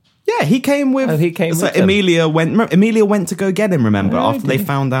there? Yeah, he came with... Oh, he came with them. Amelia went to go get him, remember, Oh, after they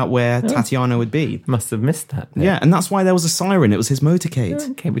found out where Tatiana would be. Must have missed that bit. Yeah, and that's why there was a siren. It was his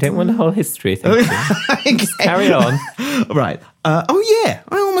motorcade. Okay, we don't want the whole history thing. Just carry on. Right. Oh, yeah,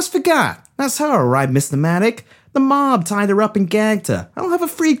 I almost forgot. That's her, all right, Mr. Maddock. The mob tied her up and gagged her. I'll have her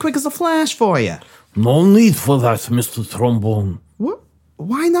free quick as a flash for you. No need for that, Mr. Trombone. What?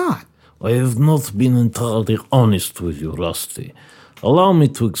 Why not? I have not been entirely honest with you, Rusty. Allow me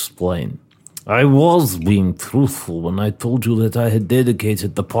to explain. I was being truthful when I told you that I had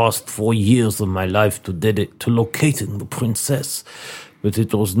dedicated the past 4 years of my life to locating the princess, but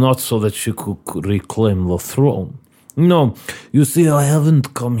it was not so that she could reclaim the throne. No, you see, I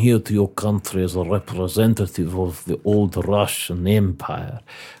haven't come here to your country as a representative of the old Russian Empire.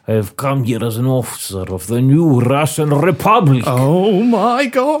 I have come here as an officer of the new Russian Republic. Oh my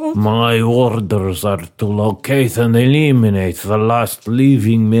God. My orders are to locate and eliminate the last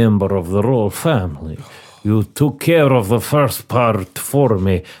living member of the royal family. You took care of the first part for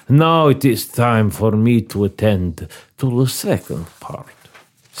me. Now it is time for me to attend to the second part.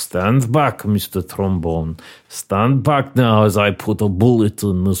 Stand back, Mr. Trombone. Stand back now as I put a bullet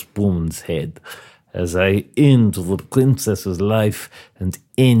in this woman's head. As I end the princess's life and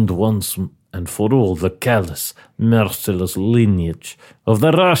end once and for all the callous, merciless lineage of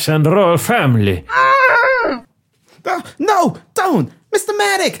the Russian royal family. No, don't! Mr.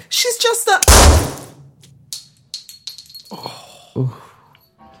 Maddock, she's just a...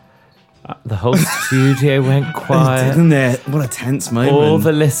 The whole studio went quiet. Didn't it? What a tense moment. All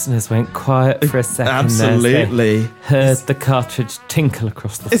the listeners went quiet for a second. Absolutely. Heard the cartridge tinkle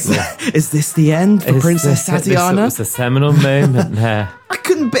across the floor. Is this the end for Princess Tatiana? It was a seminal moment there. I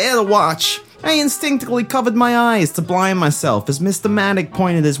couldn't bear to watch. I instinctively covered my eyes to blind myself as Mr. Maddock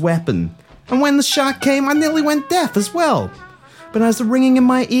pointed his weapon. And when the shot came, I nearly went deaf as well. But as the ringing in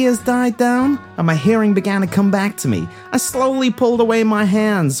my ears died down and my hearing began to come back to me, I slowly pulled away my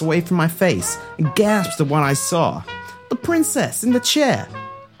hands away from my face and gasped at what I saw. The princess in the chair.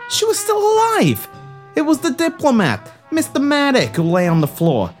 She was still alive. It was the diplomat, Mr. Maddock, who lay on the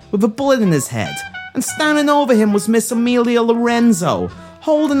floor with a bullet in his head. And standing over him was Miss Amelia Lorenzo,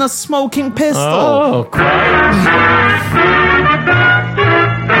 holding a smoking pistol. Oh,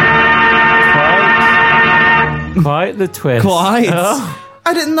 Quite the twist. Quite. Oh.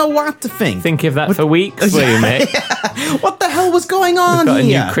 I didn't know what to think. Think of that for weeks, will you, mate? What the hell was going on Got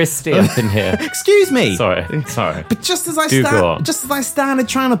here? a new Christie up in here. Excuse me. Sorry. But just as I go on. started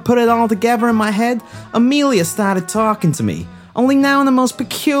trying to put it all together in my head, Amelia started talking to me. Only now in the most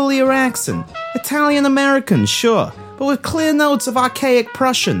peculiar accent. Italian-American, sure, but with clear notes of archaic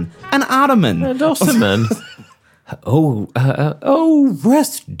Prussian and Ottoman. And Ottoman.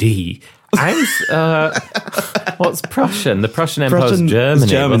 Rusty. What's Prussian? The Prussian Empire's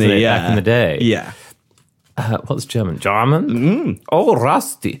Germany, wasn't it, back in the day? Yeah. What's German? German? Oh,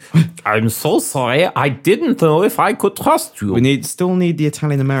 Rusty. I'm so sorry. I didn't know if I could trust you. We still need the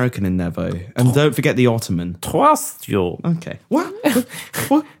Italian-American in there, though. And don't forget the Ottoman. Trust you. Okay. What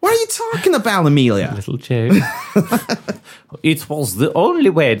are you talking about, Amelia? Little joke. It was the only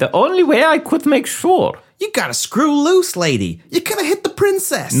way I could make sure. You gotta screw loose, lady. You could have hit the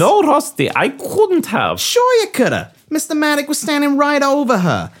princess. No, Rusty, I couldn't have. Sure you could have. Mr. Maddock was standing right over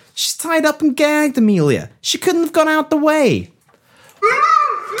her. She's tied up and gagged, Amelia. She couldn't have gone out the way.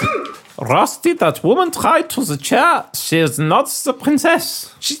 Rusty, that woman tied to the chair. She is not the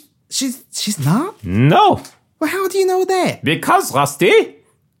princess. She's not? No. Well, how do you know that? Because, Rusty,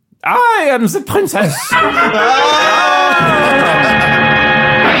 I am the princess.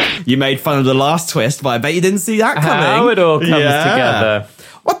 You made fun of the last twist, but I bet you didn't see that coming. How it all comes together.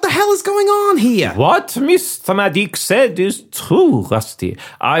 What the hell is going on here? What Mr. Maddock said is true, Rusty.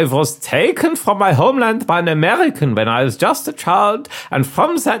 I was taken from my homeland by an American when I was just a child, and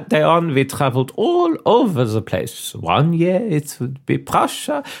from that day on we traveled all over the place. One year it would be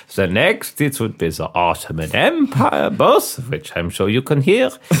Prussia, the next it would be the Ottoman Empire, both of which I'm sure you can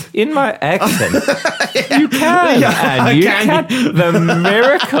hear in my accent. You can, and you can. The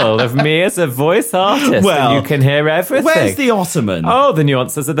miracle of me as a voice artist, and you can hear everything. Where's the Ottoman? Oh, the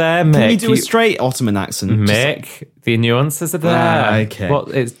nuances are there, Mick. Can you do a straight Ottoman accent? Mick, the nuances are there. Okay.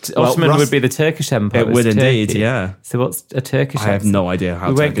 Ottoman would be the Turkish Empire. It would indeed, Turkey. yeah. So what's a Turkish I have accent? no idea how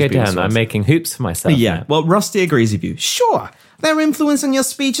we won't Turkish go down. people I'm sound. making hoops for myself. Yeah, now. well, Rusty agrees with you. Sure, their influence on your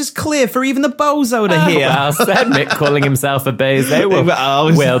speech is clear for even the bozo to hear. Well said, Mick, calling himself a bozo.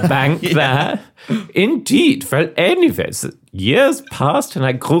 Well banked there. Indeed, for anyways, years passed and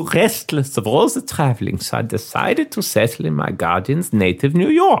I grew restless of all the traveling, so I decided to settle in my guardian's native New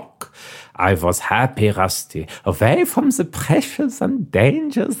York. I was happy, Rusty, away from the pressures and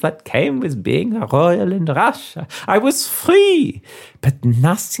dangers that came with being a royal in Russia. I was free, but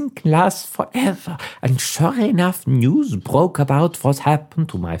nothing lasts forever. And sure enough, news broke about what happened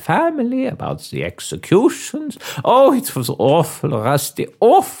to my family, about the executions. Oh, it was awful, Rusty,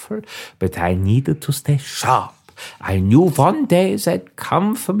 awful. But I needed to stay sharp. I knew one day they'd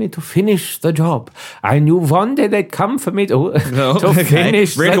come for me to finish the job. I knew one day they'd come for me to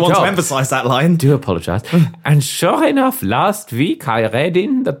finish really the want job. to emphasize that line. Do apologize. And sure enough, last week I read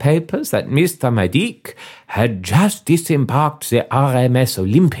in the papers that Mr. Maddock had just disembarked the RMS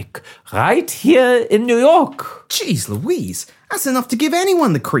Olympic right here in New York. Jeez Louise, that's enough to give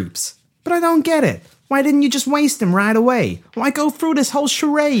anyone the creeps. But I don't get it. Why didn't you just waste him right away? Why go through this whole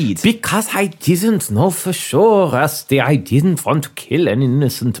charade? Because I didn't know for sure, Rusty. I didn't want to kill an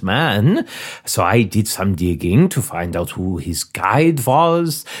innocent man. So I did some digging to find out who his guide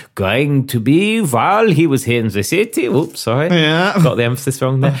was going to be while he was here in the city. Oops, sorry. Yeah. Got the emphasis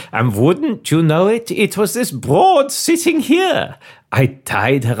wrong there. And wouldn't you know it, it was this broad sitting here. I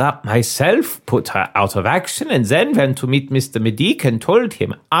tied her up myself, put her out of action, and then went to meet Mr. Medic and told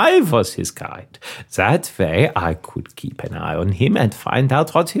him I was his guide. That way I could keep an eye on him and find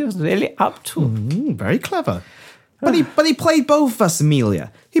out what he was really up to. Very clever. But he played both of us,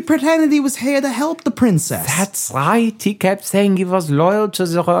 Amelia. He pretended he was here to help the princess. That's right. He kept saying he was loyal to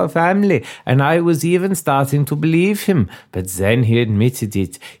the royal family, and I was even starting to believe him. But then he admitted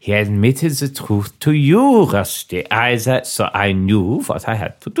it. He admitted the truth to you, Rusty. So I knew what I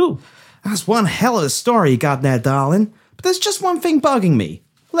had to do. That's one hell of a story you got there, darling. But there's just one thing bugging me.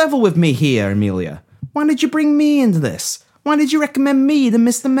 Level with me here, Amelia. Why did you bring me into this? Why did you recommend me to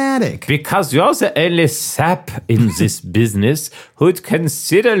Mr. Maddock? Because you're the only sap in this business who'd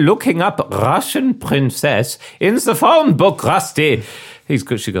consider looking up Russian princess in the phone book, Rusty.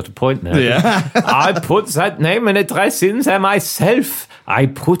 She got a point there. Yeah. I put that name and address in there myself. I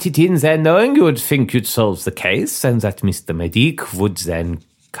put it in there knowing you would think you'd solve the case and that Mr. Medic would then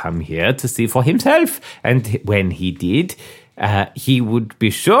come here to see for himself. And when he did, he would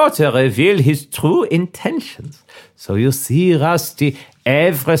be sure to reveal his true intentions. So you see, Rusty,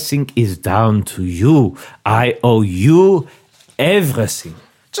 everything is down to you. I owe you everything.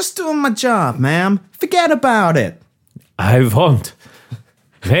 Just doing my job, ma'am. Forget about it. I won't.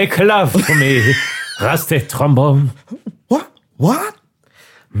 Make love to me, Rusty Trombone. What?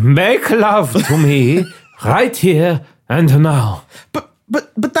 Make love to me right here and now. But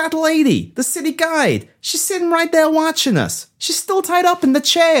that lady, the city guide, she's sitting right there watching us. She's still tied up in the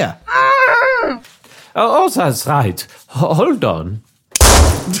chair. Oh, that's right. Hold on.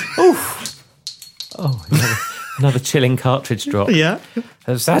 Oof. Oh, another chilling cartridge drop. Yeah.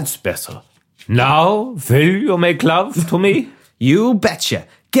 That's better. Now, will you make love to me? You betcha.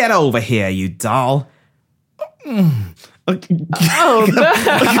 Get over here, you doll. Oh, no.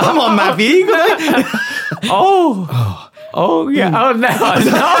 Come on, Matthew. Oh, yeah. Oh, no.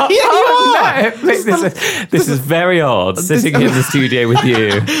 No. Yeah, you are. This is very odd, sitting in the studio with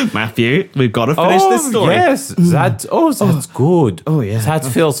you. Matthew, we've got to finish this story. Yes. That's good. Oh, yeah. That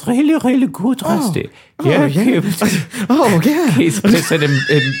feels really, really good, Rusty. Yeah. Oh, yeah. He's written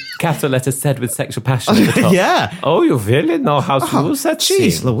in capital letters said with sexual passion at the top. Yeah. Oh, you really know how to use that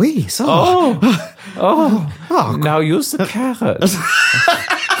Jeez, scene. Louise. Now use the carrot.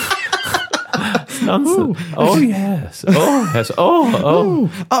 Nonsense. Oh yes.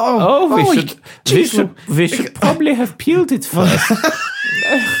 We should probably have peeled it first.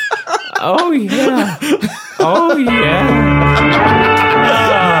 Oh yeah. Oh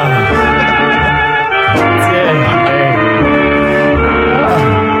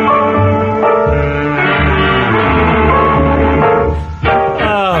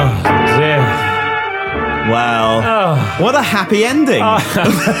Wow. What a happy ending.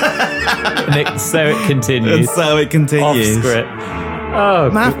 Nick, so it continues. And so it continues. Off script. Oh,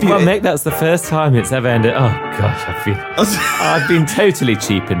 Matthew, well, Nick, that's the first time it's ever ended. Oh gosh, I've been totally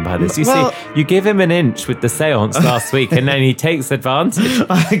cheapened by this. You see, you give him an inch with the seance last week, and then he takes advantage.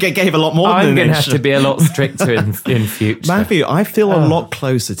 I gave a lot more than I'm an going to inch. have to be a lot stricter in future. Matthew, I feel a lot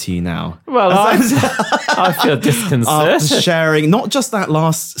closer to you now. Well, I feel disconcerted. After sharing not just that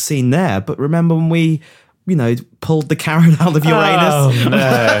last scene there, but remember when we, pulled the carrot out of Uranus? Oh,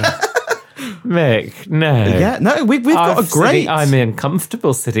 no. Mick, no. Yeah, no, we've got a great... I'm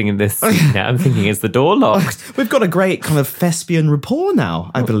uncomfortable sitting in this seat now. I'm thinking, is the door locked? We've got a great kind of thespian rapport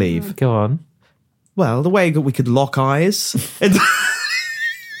now, I believe. Go on. Well, the way that we could lock eyes...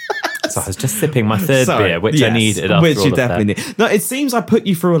 So I was just sipping my third beer, which I needed after which all you of definitely that. need. No, it seems I put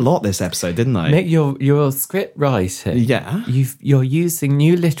you through a lot this episode, didn't I? Mick, your script writing. Yeah. You're using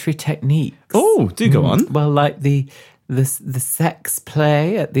new literary techniques. Oh, do go on. Well, like the sex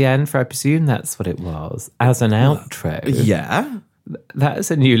play at the end, for I presume that's what it was, as an outro. Yeah. That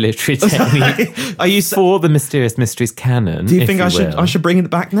is a new literary technique. Are you for the Mysterious Mysteries canon? Do you think I should bring it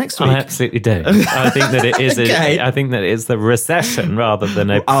back next week? I absolutely do. I think that it is. Okay. I think that it's the recession rather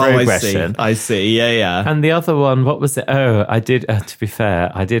than a progression. I see. Yeah. And the other one, what was it? Oh, I did. To be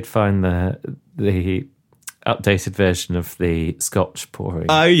fair, I did find the updated version of the Scotch pouring.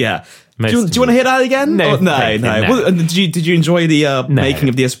 Oh yeah. Do you want to hear that again? No. No. Well, did you enjoy the making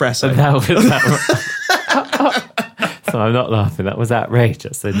of the espresso? So I'm not laughing. That was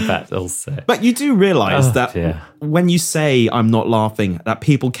outrageous. In fact, also. But you do realise that when you say I'm not laughing, that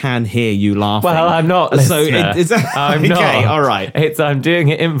people can hear you laughing. Well, I'm not. So I'm okay, not. all right. I'm doing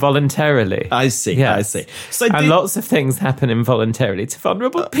it involuntarily. I see. Yes. I see. So and lots of things happen involuntarily to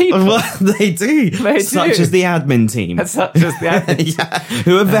vulnerable people. Well, they do. Such as the admin team. Such as the admin yeah,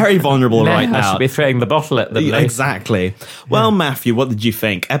 who are very vulnerable right I now. should be throwing the bottle at them. Exactly. Well, Matthew, what did you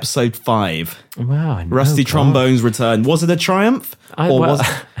think? Episode 5. Wow. I know, Rusty God. Trombone's return. Was it a triumph?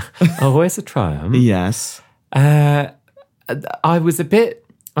 Always a triumph. Yes. I was a bit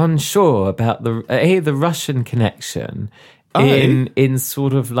unsure about the Russian connection in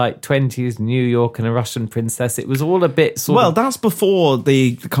sort of like 20s New York and a Russian princess. It was all a bit sort of... that's before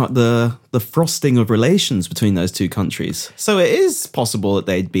the frosting of relations between those two countries. So it is possible that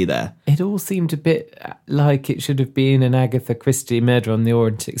they'd be there. It all seemed a bit like it should have been an Agatha Christie Murder on the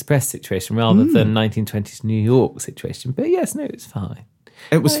Orient Express situation rather than 1920s New York situation. But yes, no, it's fine.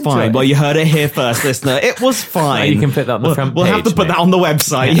 It was fine. Well, you heard it here first, listener. It was fine. You can put that on the front page. We'll have to put that on the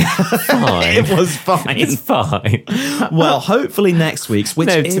website. Yeah. Fine. It was fine. It's fine. Well, hopefully next week's...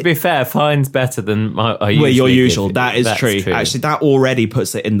 to be fair, fine's better than your usual. That is That's true. Actually, that already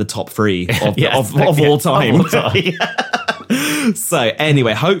puts it in the top 3 of all time. So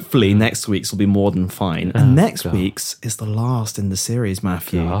anyway, hopefully next week's will be more than fine. And next week's is the last in the series,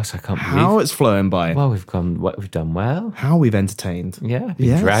 Matthew. Gosh, I can't believe how it's flown by. Well, we've done well. How we've entertained. Yeah,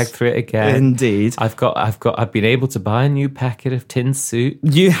 been dragged through it again. Indeed. I've been able to buy a new packet of tin soup.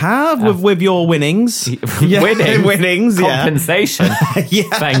 You have with your winnings. Winnings, compensation. Yeah.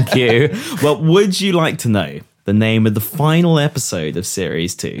 Thank you. Well, would you like to know the name of the final episode of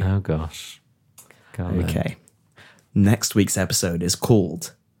series 2? Oh gosh. Okay. Next week's episode is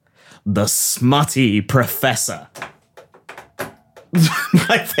called The Smutty Professor.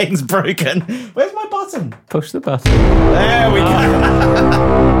 My thing's broken. Where's my button? Push the button. There we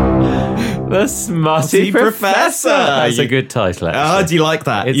go. The Smutty Professor. That's a good title, actually. Oh, do you like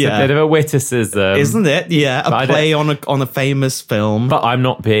that? It's a bit of a witticism. Isn't it? Yeah, a play on a famous film. But I'm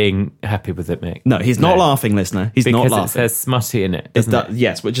not being happy with it, Mick. No, he's not laughing, listener. He's not laughing. Because it says smutty in it, doesn't it?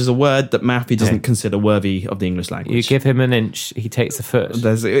 Yes, which is a word that Matthew doesn't consider worthy of the English language. You give him an inch, he takes a foot.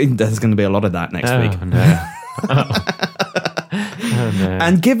 There's going to be a lot of that next week. No. Oh, no.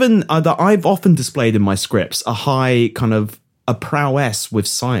 And given that I've often displayed in my scripts a prowess with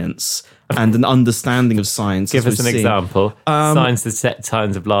science and an understanding of science. Give us an example. Science is set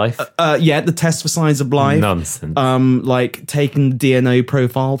signs of life. The test for signs of life. Nonsense. Like taking the DNA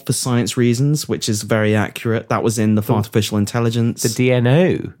profile for science reasons, which is very accurate. That was in the artificial intelligence. The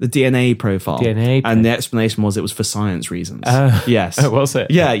DNO. The DNA profile. DNA. And the explanation was it was for science reasons. Yes. Oh, was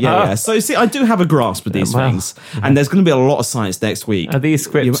it? Yeah. So see, I do have a grasp of these things. And there's going to be a lot of science next week. Are these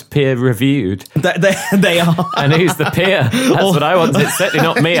scripts peer reviewed? They are. And who's the peer? That's what I want. It's certainly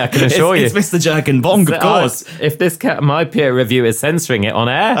not me, I can assure you. It's Mr. Jerkin Bong, of course. If my peer review is censoring it on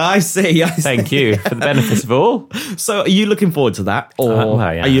air. I see. Thank you for the benefit of all. So are you looking forward to that? Or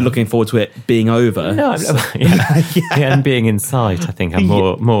are you looking forward to it being over? No, and being in sight, I think I'm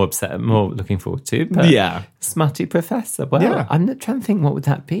more upset, more looking forward to. But Smutty Professor. Well, I'm not trying to think what would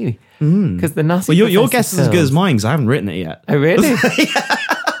that be. Because the nasty your guess is as good as mine because I haven't written it yet. Oh, really?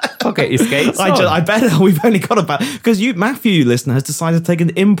 I'll get your skates on. I bet we've only got about... Because Matthew, listener, has decided to take an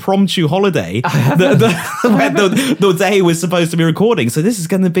impromptu holiday the day we're supposed to be recording. So this is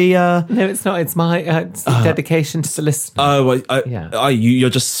going to be... No, it's not. It's my dedication to the listener. You're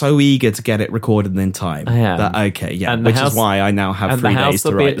just so eager to get it recorded in time. I am. Which is why I now have 3 days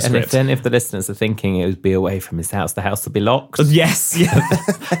to write the script. And if the listeners are thinking it would be away from his house, the house will be locked. Yes. Yeah.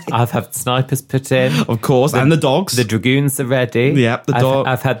 I've had snipers put in. Of course, and the dogs. The dragoons are ready. Yeah, the dog.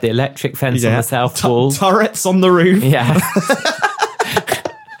 I've had the electric fence on the south wall. Turrets on the roof. Yeah.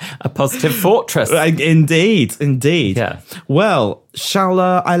 A positive fortress. Indeed. Yeah. Well, shall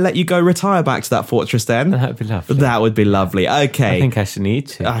I let you go retire back to that fortress then? That would be lovely. That would be lovely. Okay. I think I should need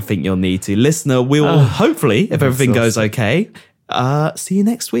to. I think you'll need to. Listener, we will hopefully, if everything goes okay, see you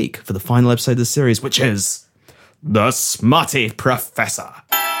next week for the final episode of the series, which is The Smutty Professor.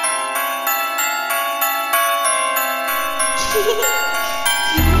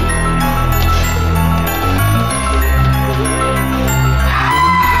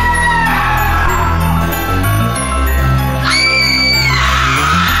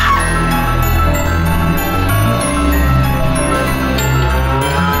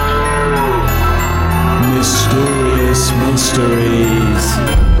 Mysterious monster